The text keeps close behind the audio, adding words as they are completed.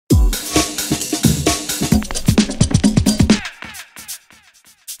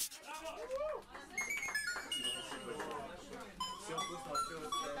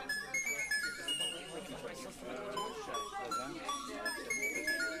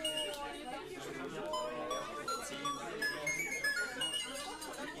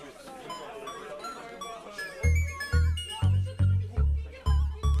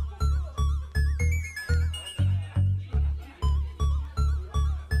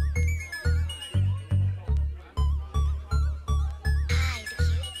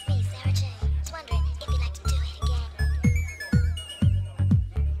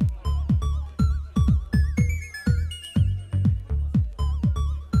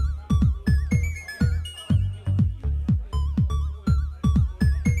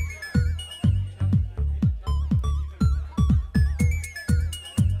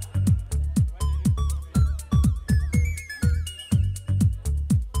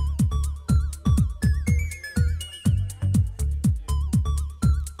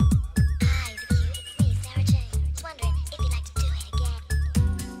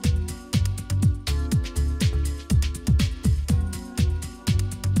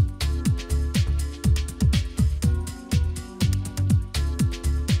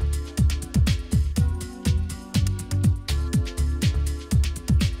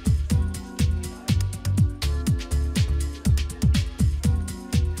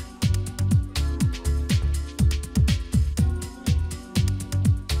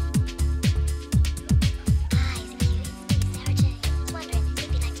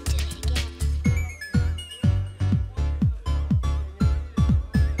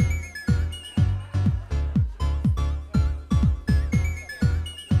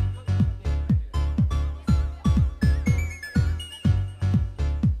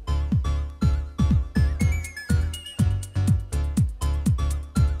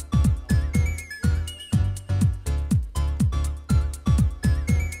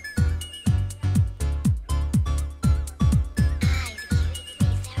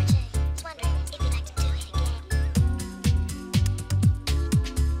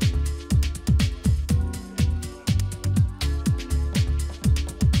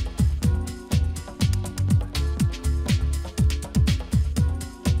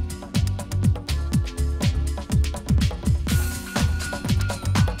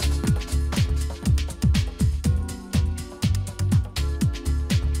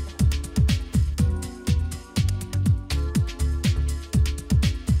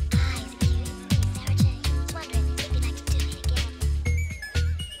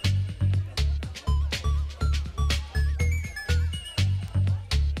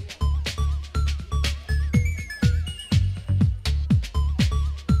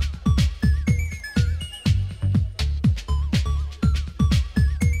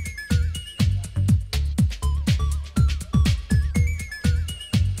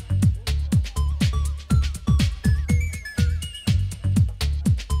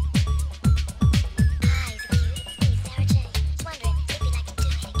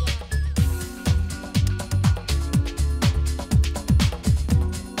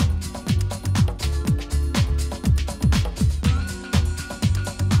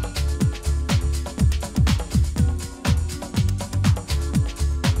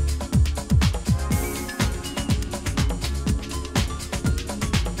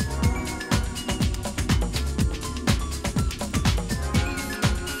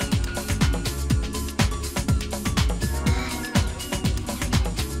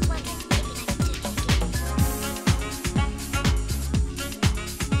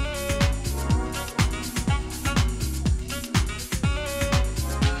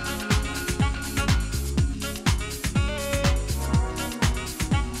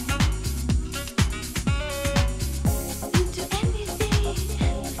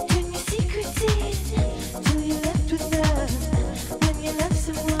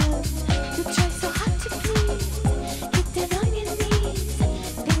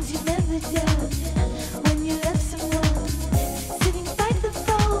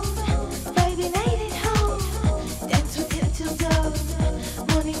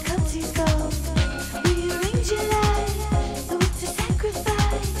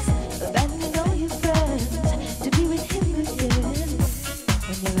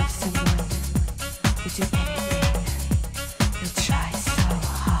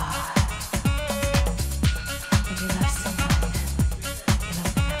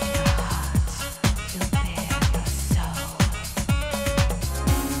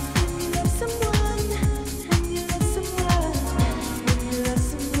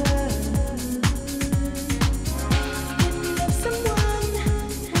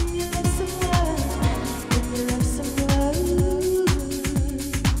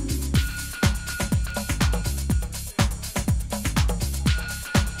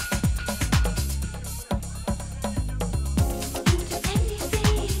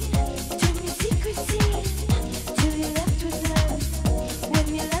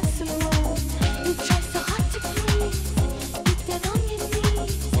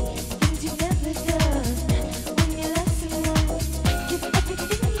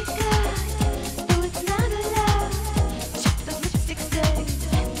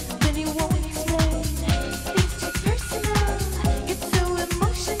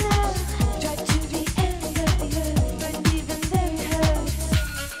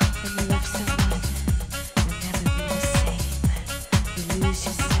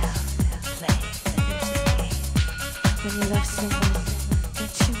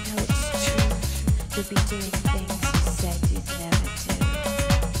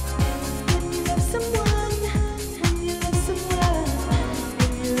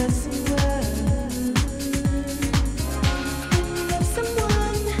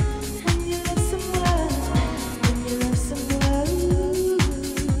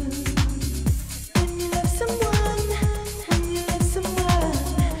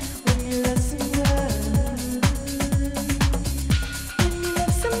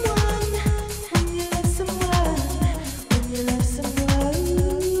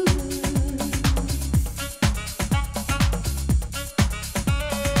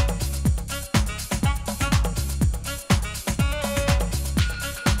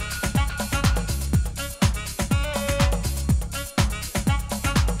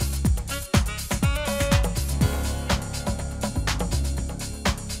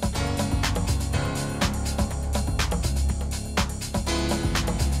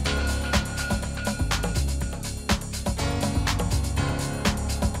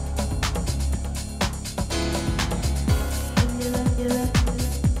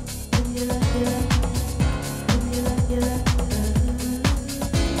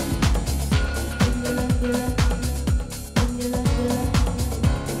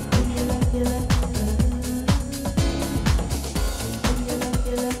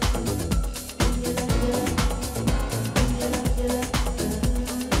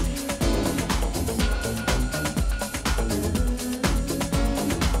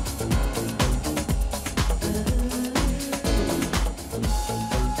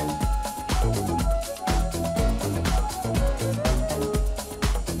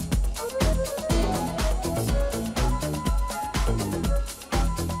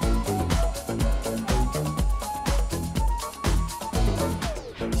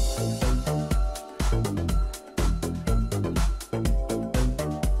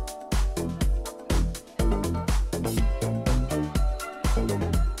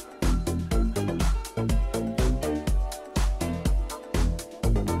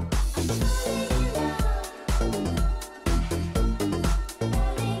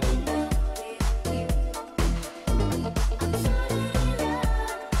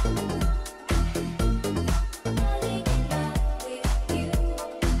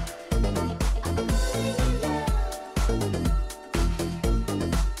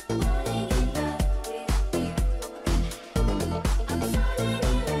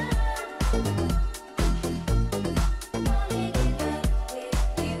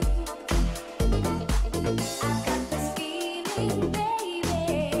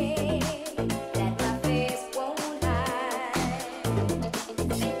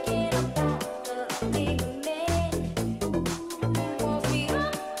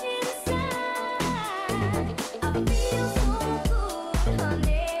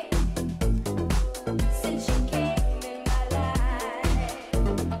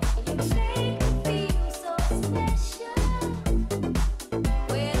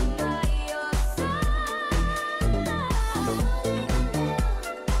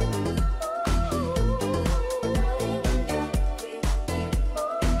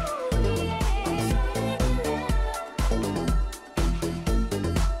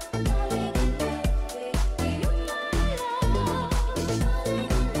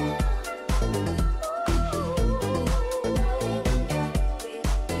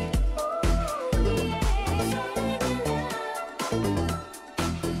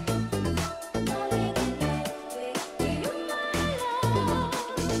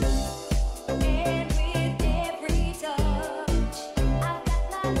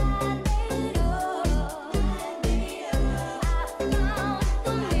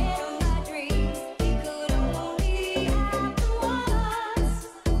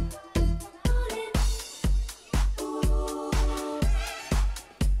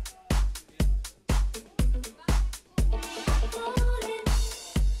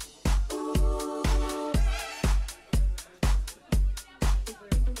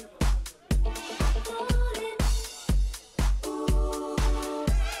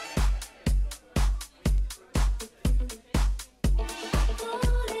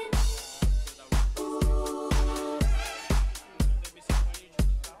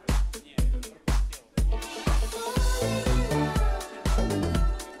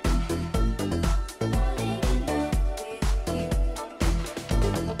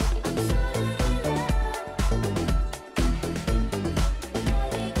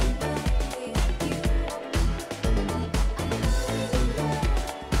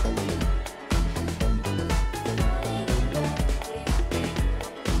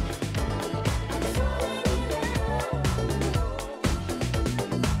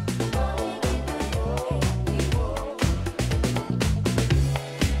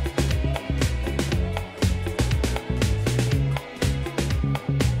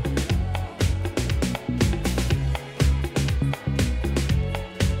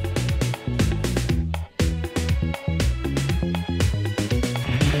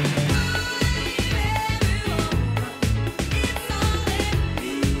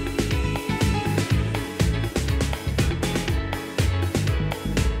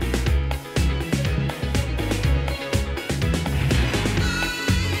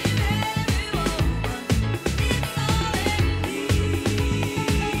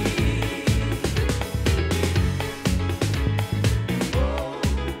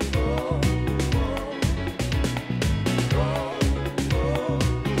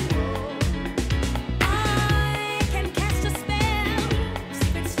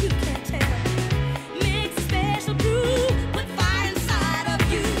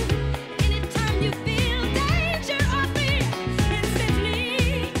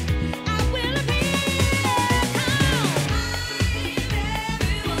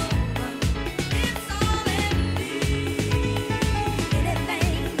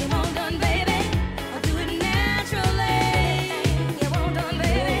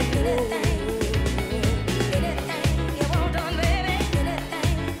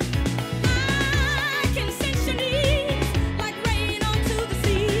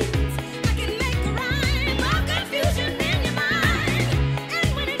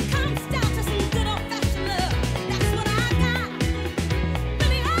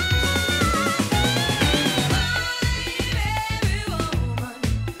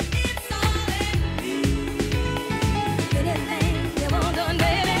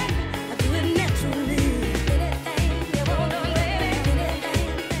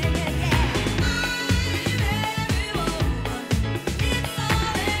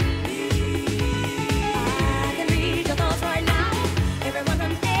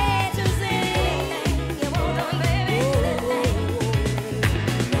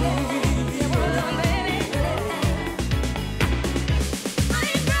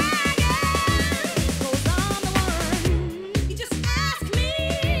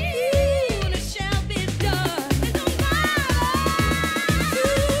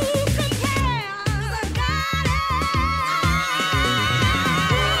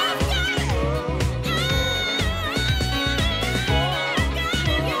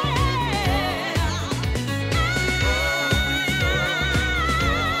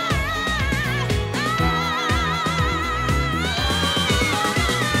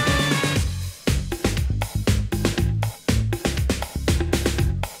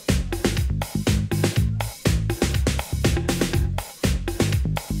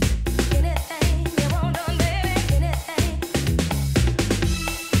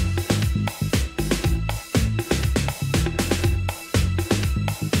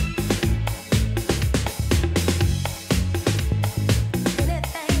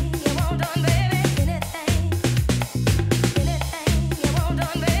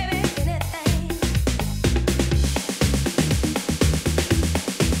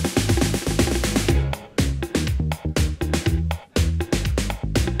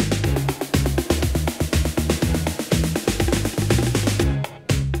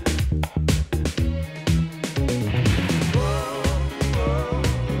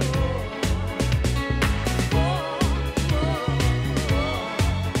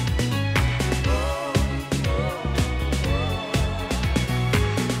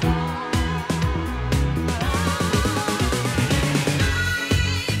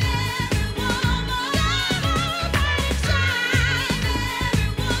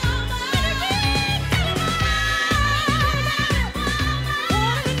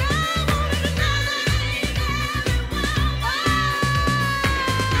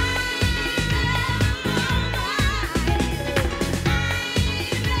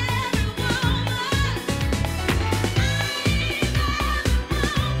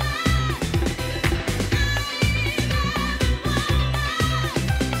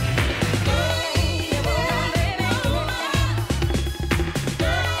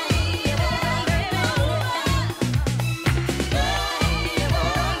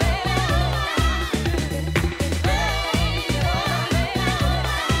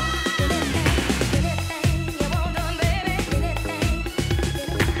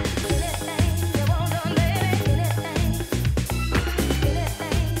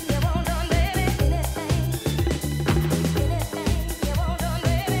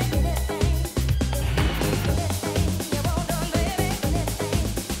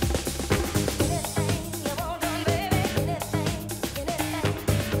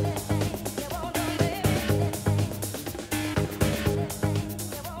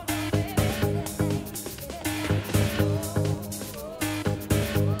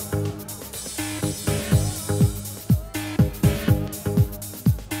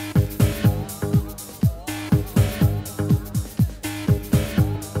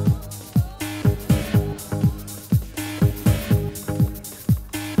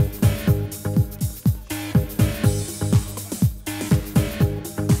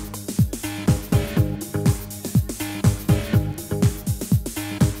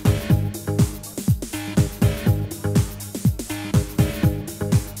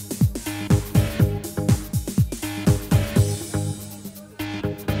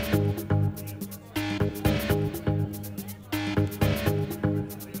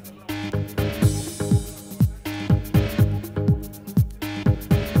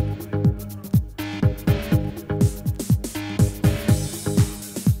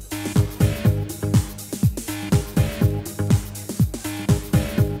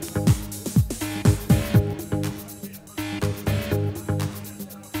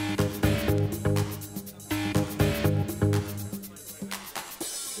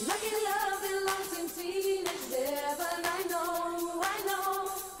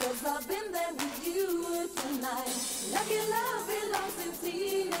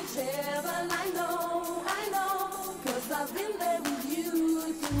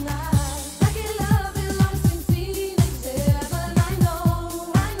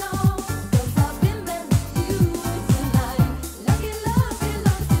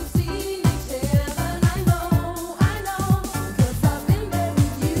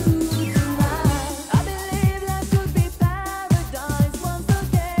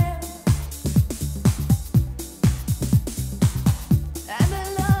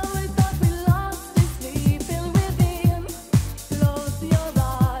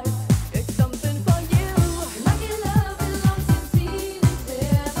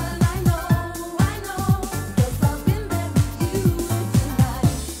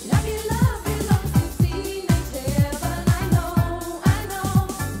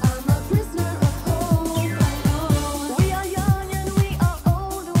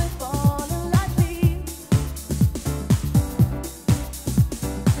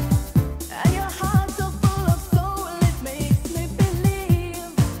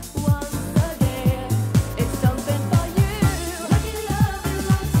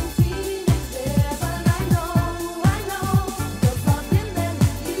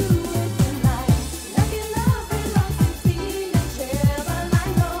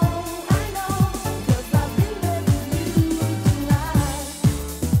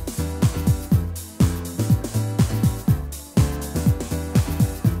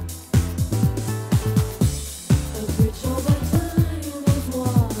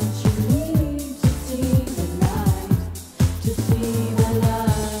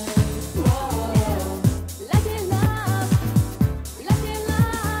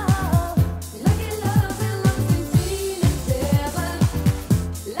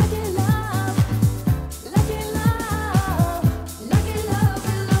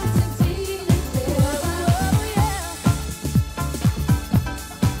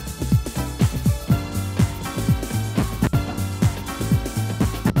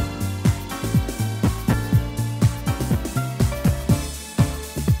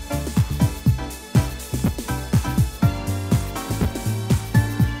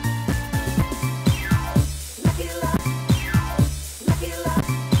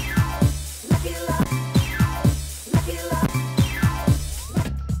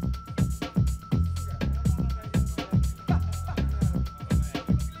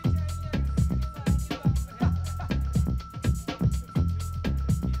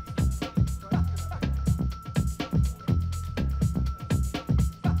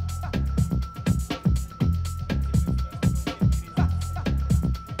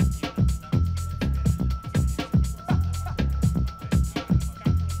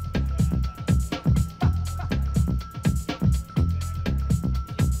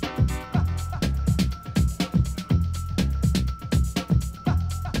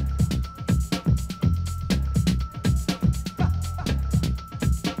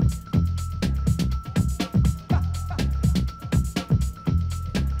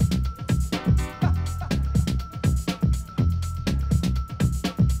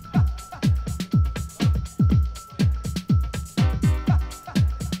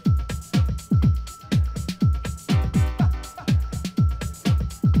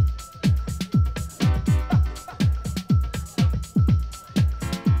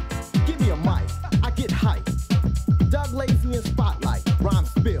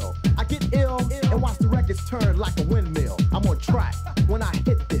turn like a windmill. I'm on track when I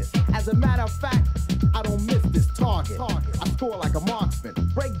hit this. As a matter of fact, I don't miss this target. I score like a marksman,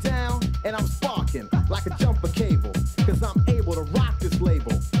 break down, and I'm sparking like a jumper cable. Cause I'm able to rock this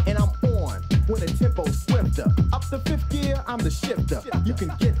label, and I'm on when the tempo's swifter. Up to fifth gear, I'm the shifter. You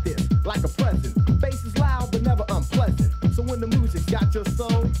can get this like a present. Bass is loud but never unpleasant. So when the music got your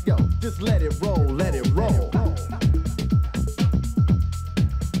soul, yo, just let it roll, let it roll.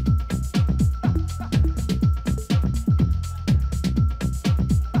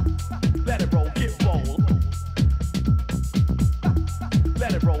 Let it roll, get roll.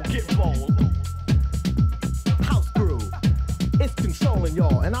 Let it roll, get roll. House groove, it's controlling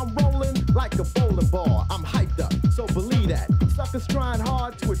y'all, and I'm rolling like a bowling ball. I'm hyped up, so believe that. Suckers trying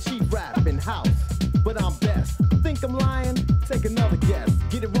hard to achieve rap in house, but I'm best. Think I'm lying? Take another guess.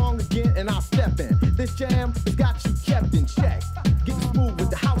 Get it wrong again, and I'll step in. This jam has got you kept in check. Getting smooth with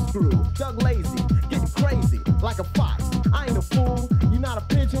the house groove. Doug Lazy, getting crazy like a fox. I ain't a fool, you're not a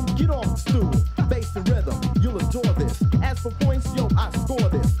pigeon. Get off the stool. Bass and rhythm, you'll adore this. As for points, yo, I score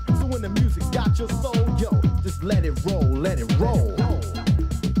this. So when the music's got your soul, yo, just let it roll, let it roll.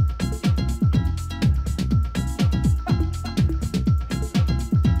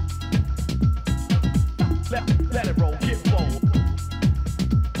 Let it roll, get roll.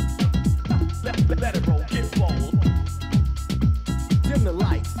 Let it roll, get roll. Dim the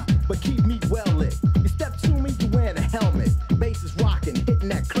lights, but keep me well lit. You step to me, you wearing a helmet. Bass is rocking, hitting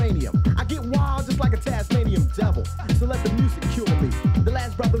that cranium. I get wild just like a Tasmanian devil. So let the music cure me. The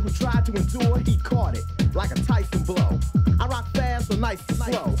last brother who tried to endure, he caught it like a Tyson blow. I rock fast, so nice and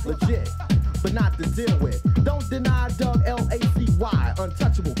slow, legit, but not to deal with. Don't deny Doug L-A-C-Y,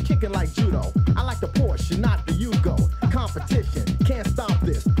 untouchable, kicking like judo. I like the Porsche, not the Yugo. Competition, can't stop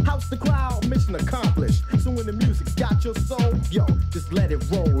this. House the crowd, mission accomplished. So when the music's got your soul, yo, just let it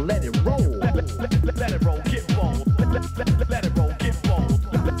roll, let it roll. Let it roll, get roll. Let it roll, get roll.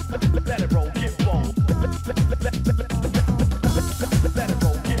 Let it roll, get roll. Let it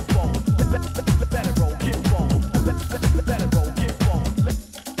roll, get roll. Let it roll, get roll. Let it roll, get roll.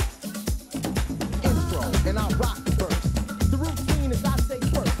 Intro, and I'll rock the verse. The routine is I say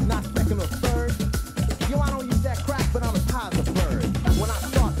first, not second or third. Yo, I don't use that crack, but I'm as high as a bird. When I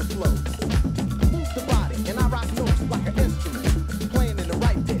start to flow, move the body, and I rock notes like an instrument. Playing in the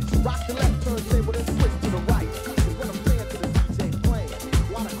right pitch, rock the left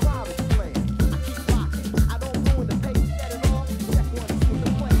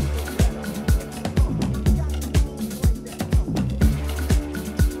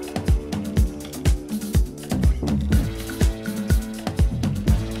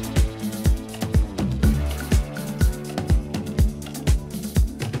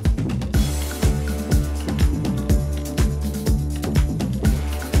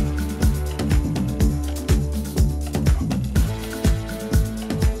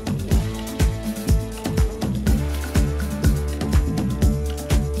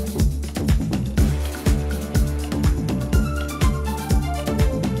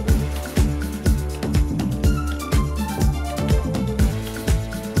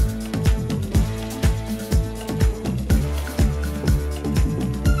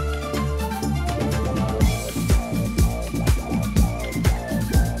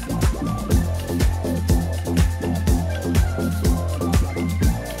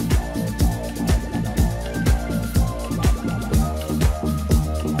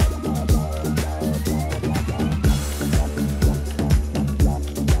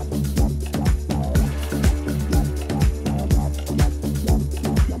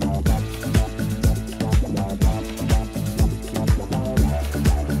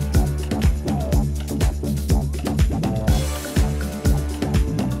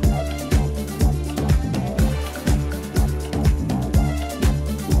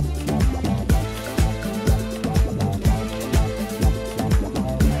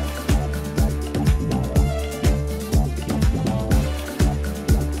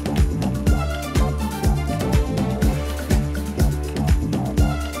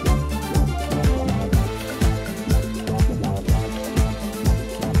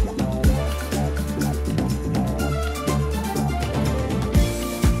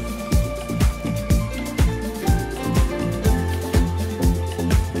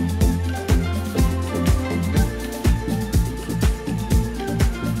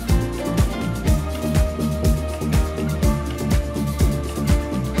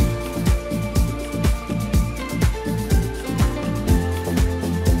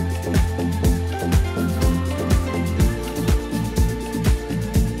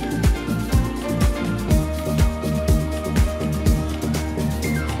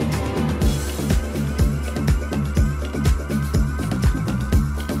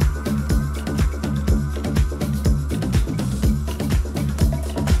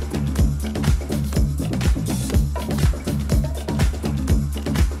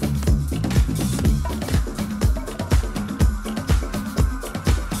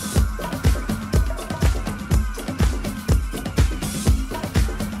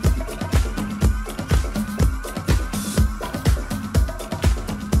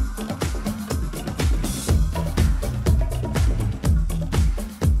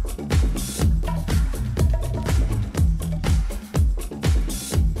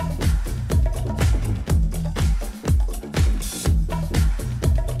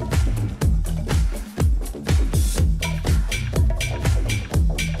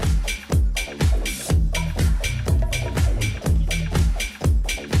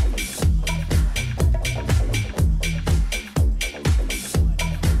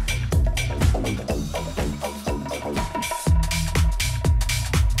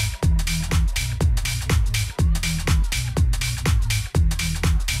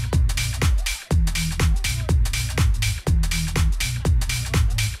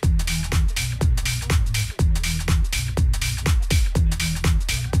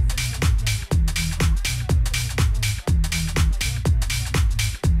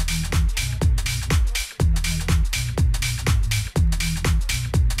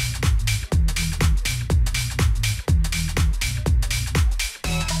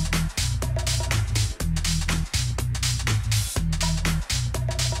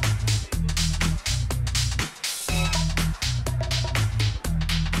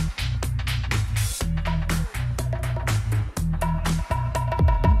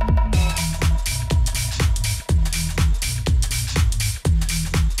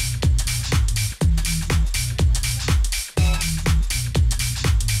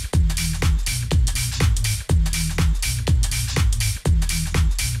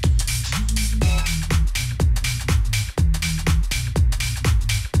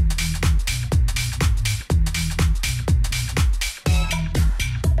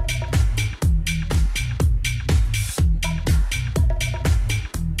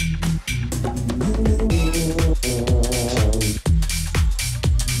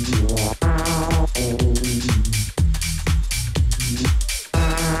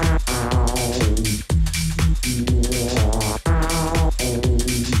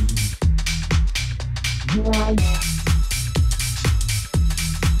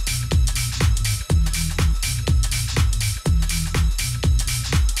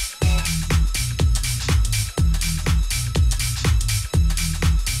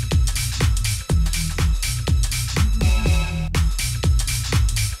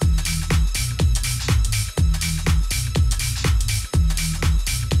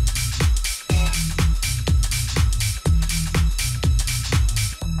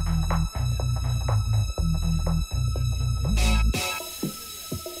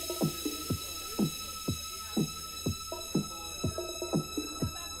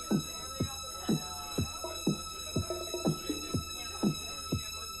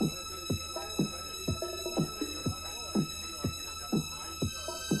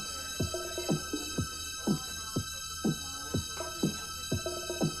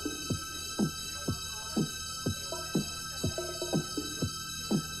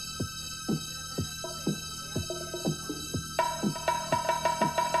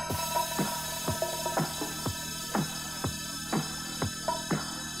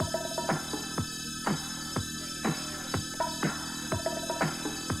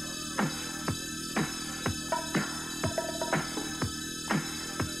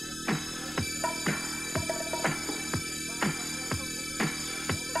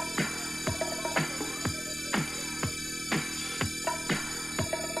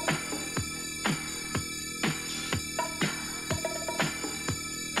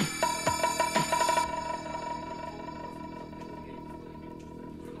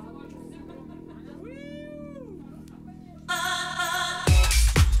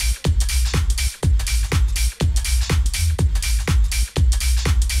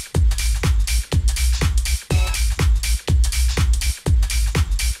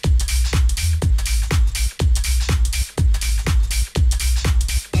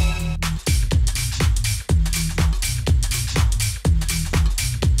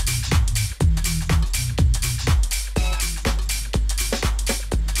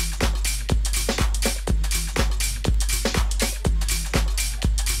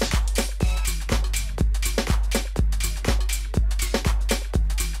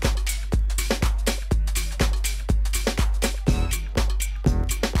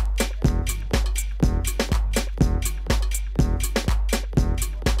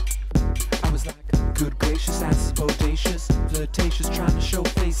Good gracious, asses bodacious, flirtatious, trying to show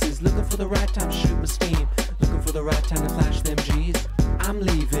faces, looking for the right time to shoot my steam, looking for the right time to flash them G's. I'm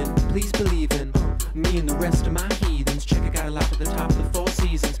leaving, please believe in me and the rest of my heathens. Check, I got a lot at the top of the Four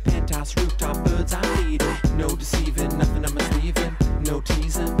Seasons, penthouse, rooftop, birds I'm leading. No deceiving, nothing I'm misleaving, no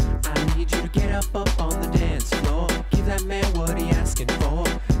teasing. I need you to get up on the dance floor. Give that man what he asking for,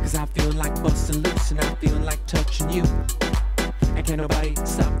 cause I'm feeling like busting loose and I'm feeling like touching you. And can't nobody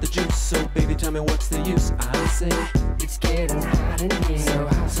stop the juice, so baby tell me what's the use. I say, it's getting hot in here, so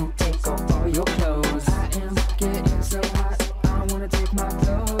hot, so take off all your clothes. I am getting so hot, I wanna take my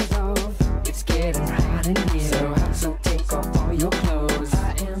clothes off. It's getting hot in here, so hot, so take off all your clothes.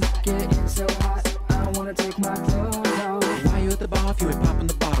 I am getting so hot, I wanna take my clothes off. Why you at the bar if you ain't popping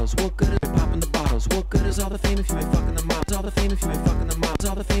the bottles? What good is popping the bottles? What good is all the fame if you ain't fucking the mobs? All the fame if you ain't fucking the mobs?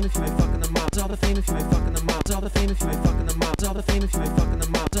 All the fame if you ain't fucking the mobs? All the fame if you ain't fucking the mobs? All the fame if you ain't fucking the mobs? All the fame if you ain't fucking the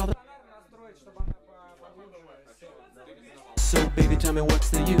mobs? All the So baby tell me what's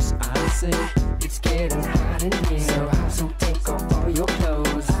the use. I say, it's getting hot in here, so hot, so take off all your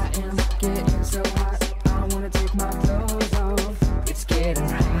clothes. I am getting so hot, I wanna take my clothes off. It's getting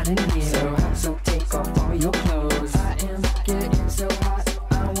hot in here, so hot, so take off all your clothes. I am getting so hot,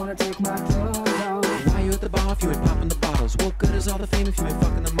 I wanna take my clothes off. Why you at the bar if you ain't popping the bottles? What good is all the fame if you ain't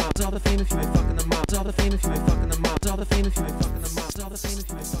fucking the mobs? All the fame if you ain't fucking the mobs? All the fame if you ain't fucking the mobs? All the fame if you ain't fucking the mobs? All the fame if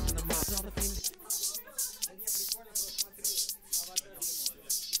you ain't fucking the mobs? All the fame.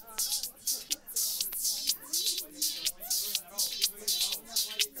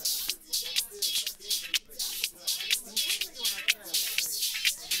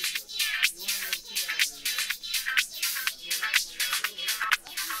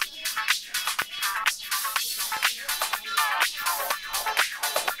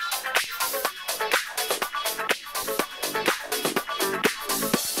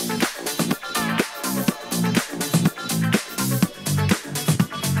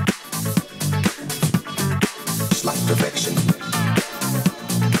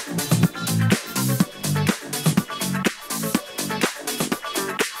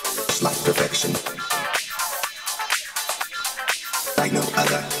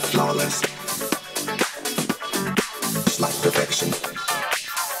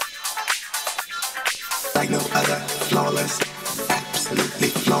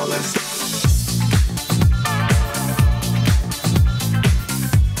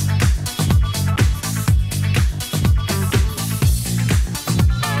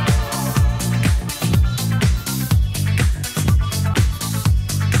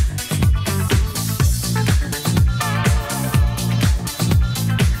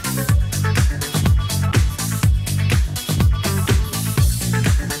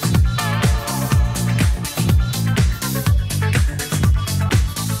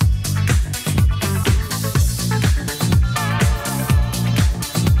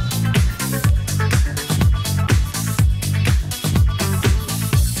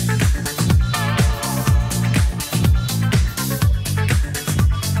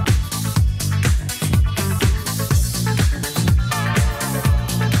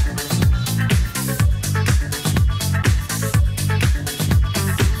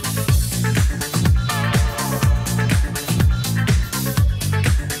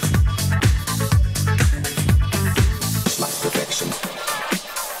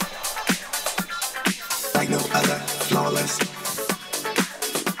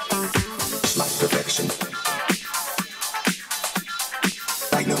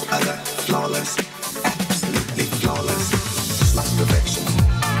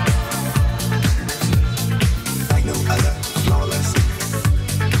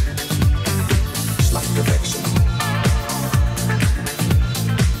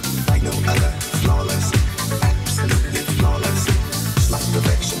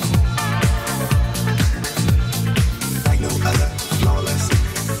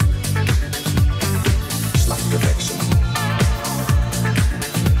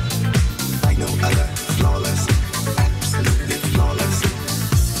 Like no other.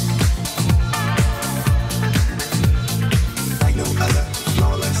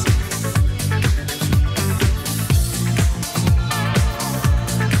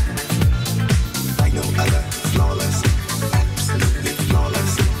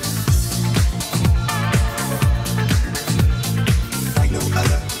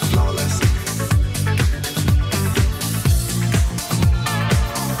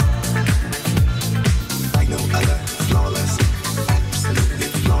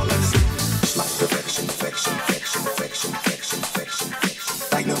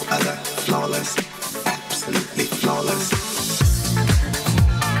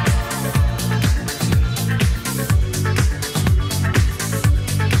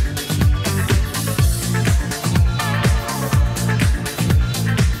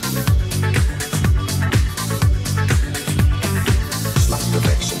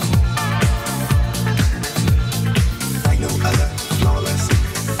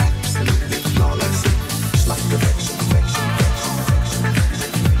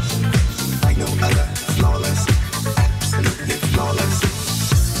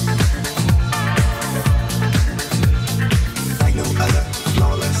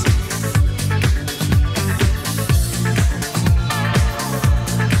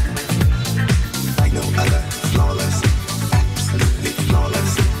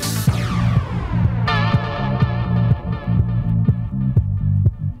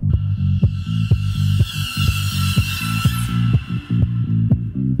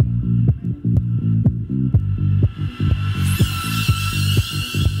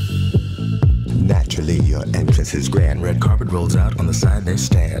 Naturally, your entrance is grand. Red carpet rolls out, on the side they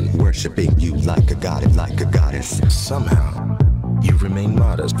stand, worshiping you like a god and like a goddess. Somehow, you remain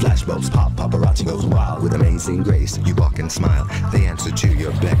modest. Flashbulbs pop, paparazzi goes wild. With amazing grace, you walk and smile. They answer to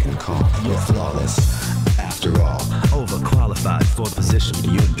your beck and call. You're flawless, after all. Overqualified for the position.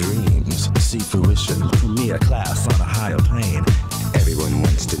 Your dreams see fruition. Me a class on a higher plane. Everyone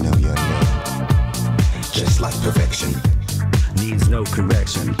wants to know your name. Just like perfection. Needs no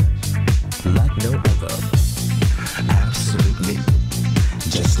correction. Like no other. Absolutely.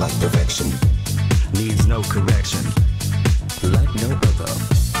 Just like perfection. Needs no correction. Like no other.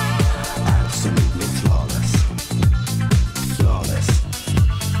 Absolutely flawless. Flawless.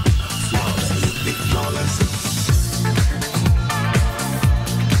 Flawless. Flawless.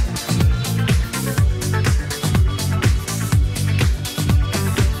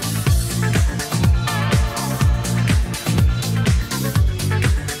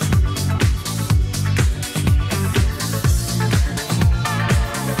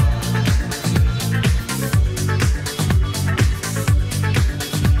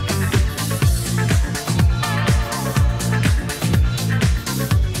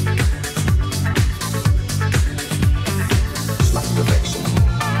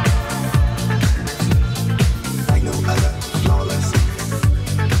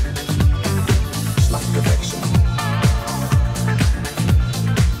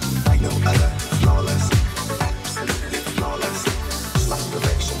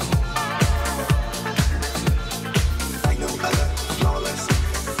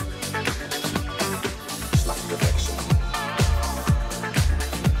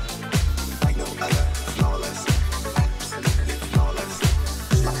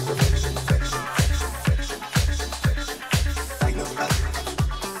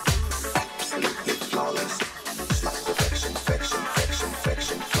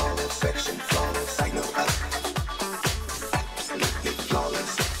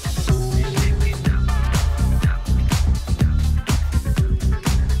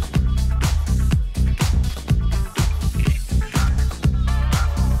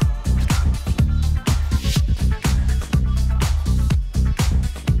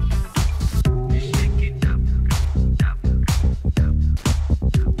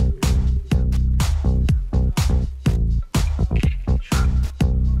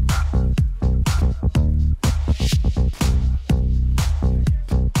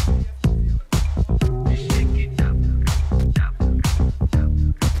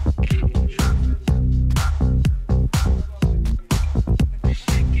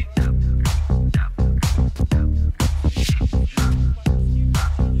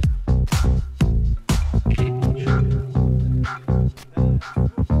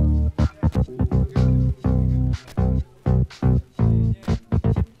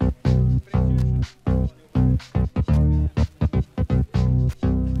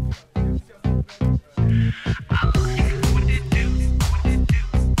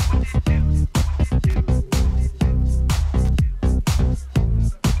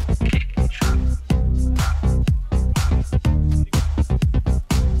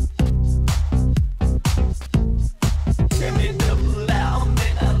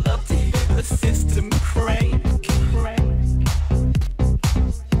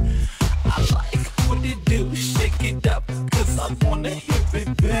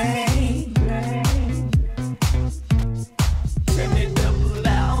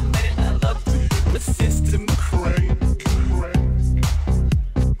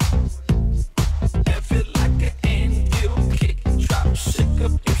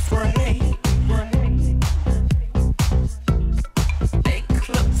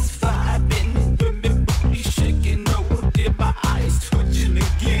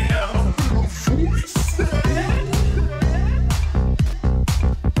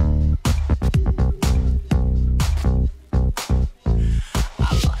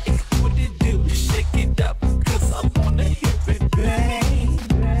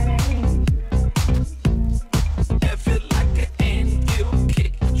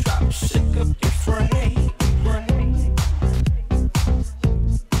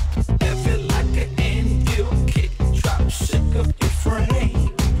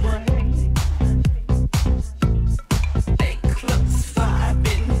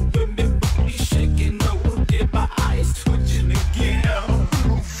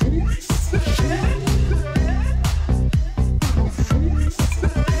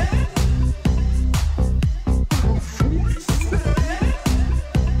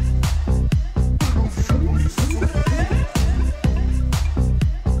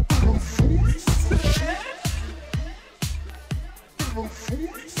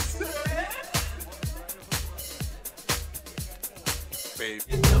 baby.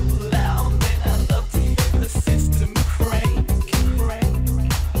 Double down, and I love to hear the system crank.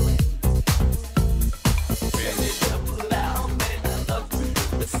 Really double down, and I love to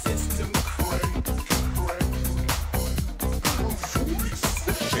hear the system crank.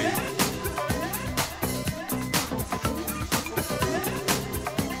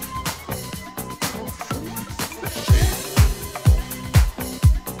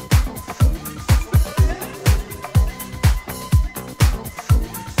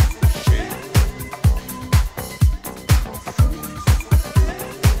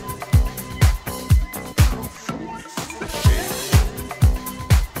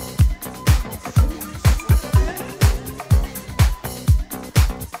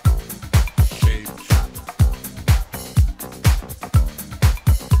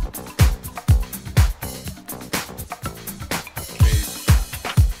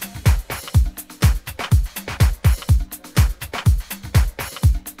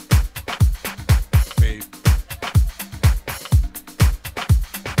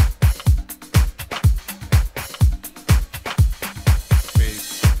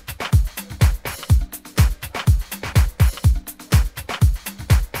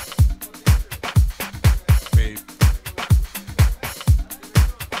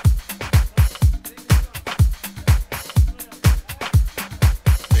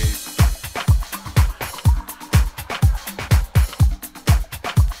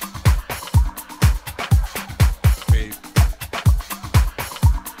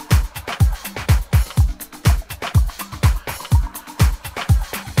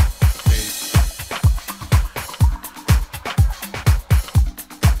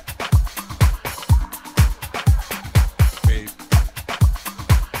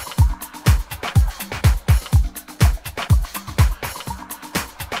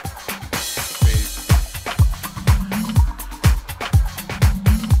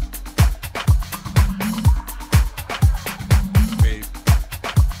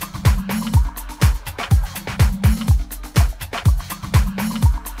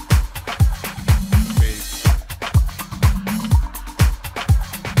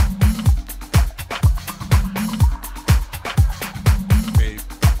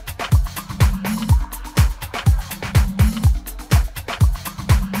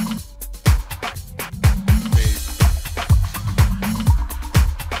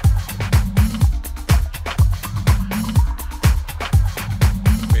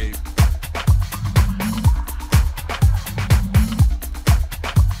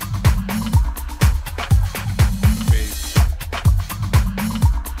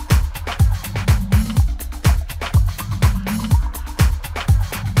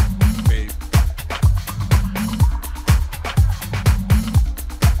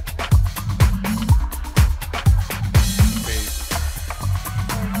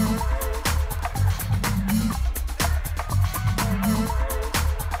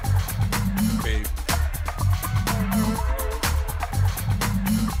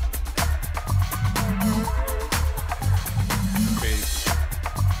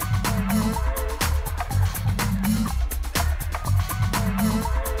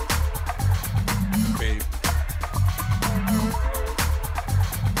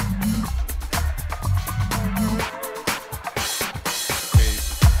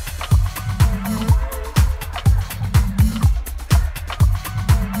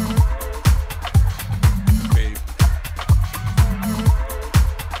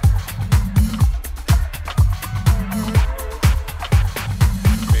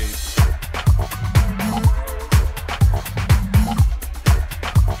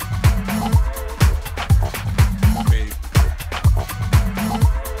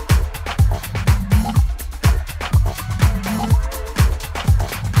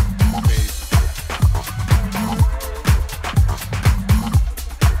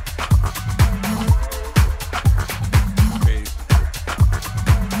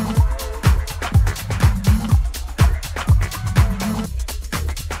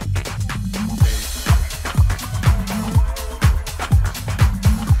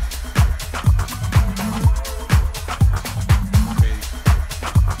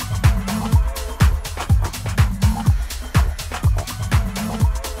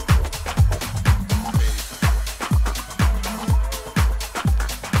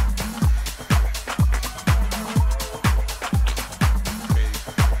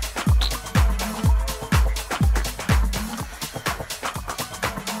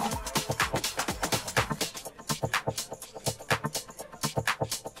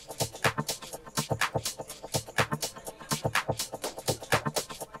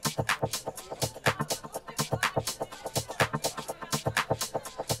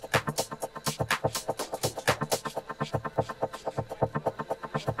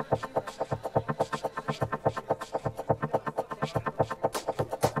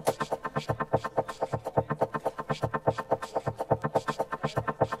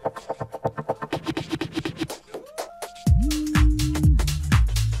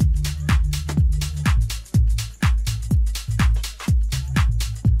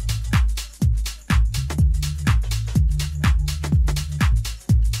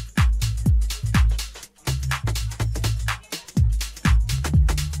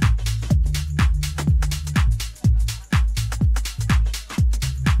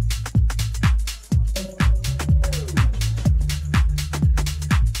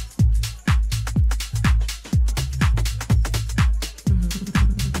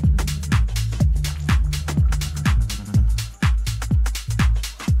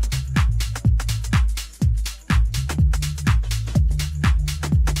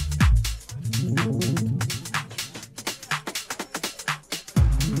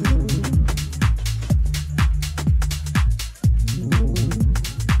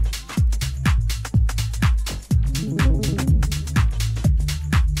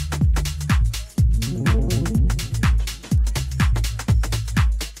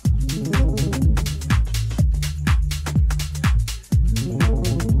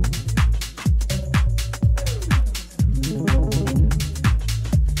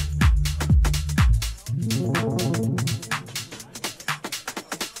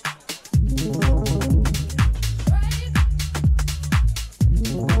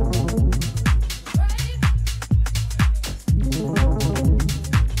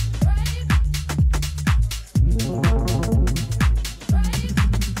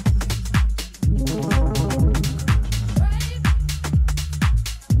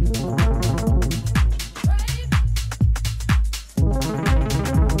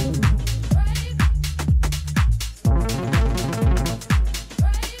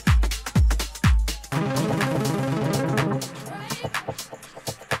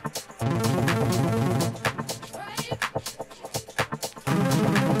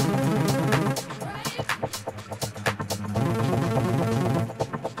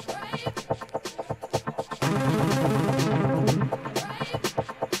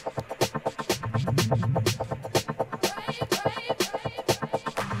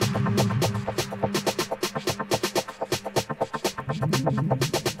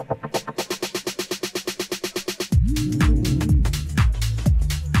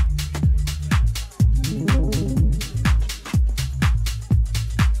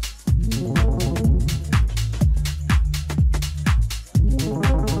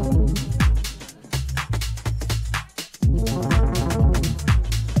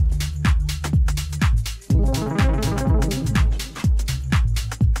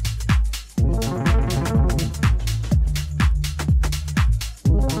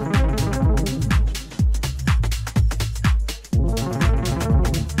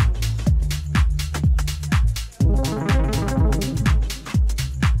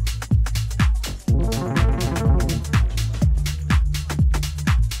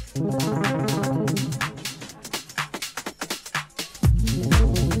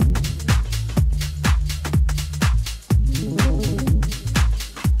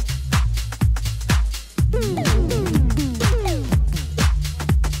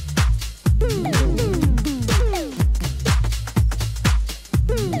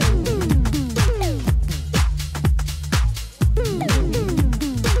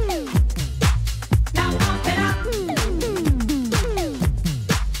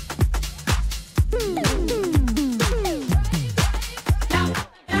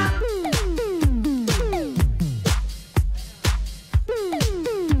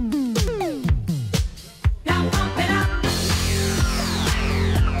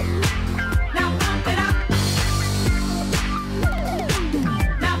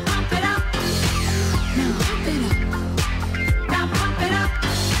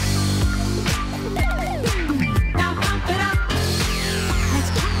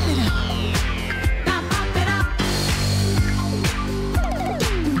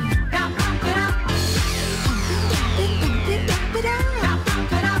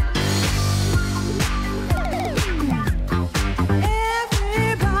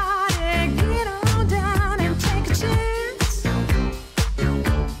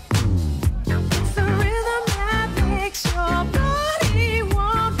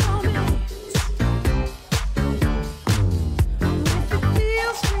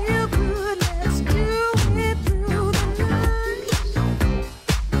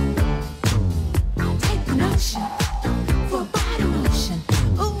 motion, for body motion.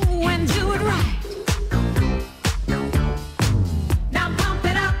 Ooh, and do it right. Now pump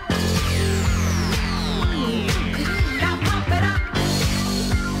it up. Now pump it up.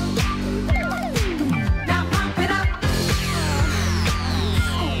 Now pump it up.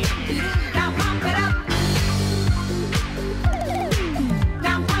 Now pump it up.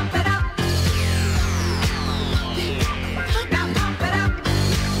 Now pump it up. Now pump it up.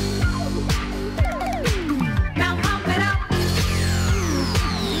 Now